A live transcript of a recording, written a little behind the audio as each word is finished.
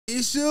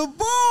It's your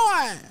boy,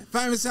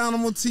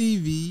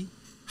 FamousAnimalTv.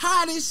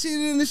 Hottest shit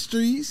in the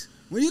streets.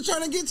 When you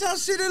trying to get your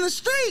shit in the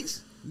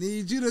streets,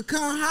 need you to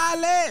come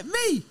holler at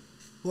me.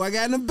 Who I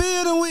got in the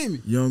building with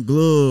me? Young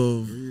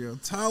Gluv. Real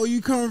tall,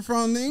 you coming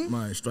from, nigga?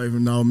 Man, straight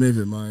from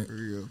Memphis, man.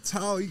 Real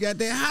tall, you got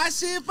that hot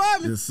shit for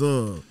me? Yes,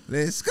 sir.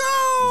 Let's go.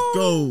 Let's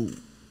go.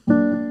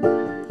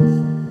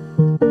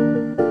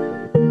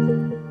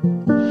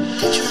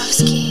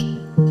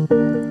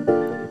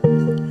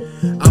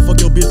 I fuck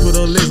your bitch, put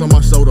her legs on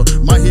my shoulder.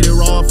 Might hit it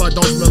raw if I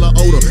don't smell her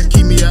odor.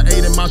 Keep me at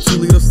 8 in my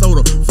 2-liter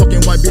soda.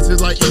 Fucking white bitches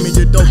like Image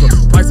Doka.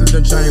 Prices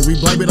done changed, we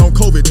blame it on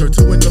COVID. Turn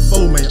 2 into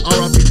 4, man.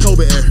 R.I.P.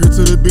 COVID. Adhere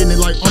to the business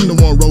like I'm the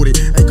one wrote it.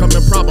 Ain't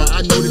coming proper,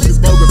 I know that you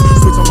bogus.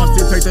 Switch on my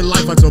shit, take the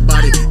life out your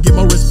body. Get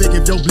more respect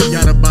if your blick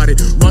got a body.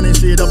 Running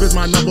shit up is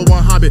my #1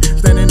 hobby.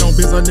 Standing on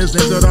business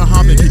into the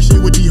hobby.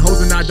 Shit with these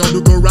hoes and I don't do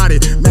karate.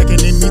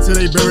 Macking in me till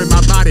they bury my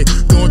body.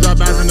 Doing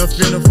drive-bys in the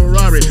Finna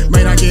Ferrari.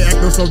 May not get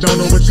active, so don't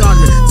overcharge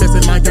me.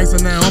 Testing my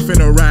gangster, now I'm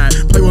finna ride.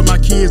 Play with my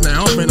kids,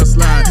 now I'm finna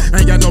slide.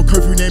 Ain't got no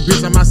curfew, that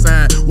bitch on my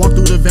side. Walk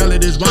through the valley,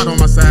 this ride on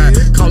my side.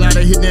 Call out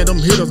a hit, now them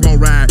hitters gon'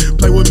 ride.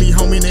 Play with me,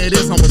 homie, now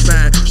this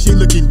homicide. She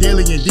looking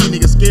deadly and these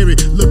niggas scary.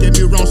 Look at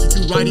me wrong, shoot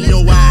you right in your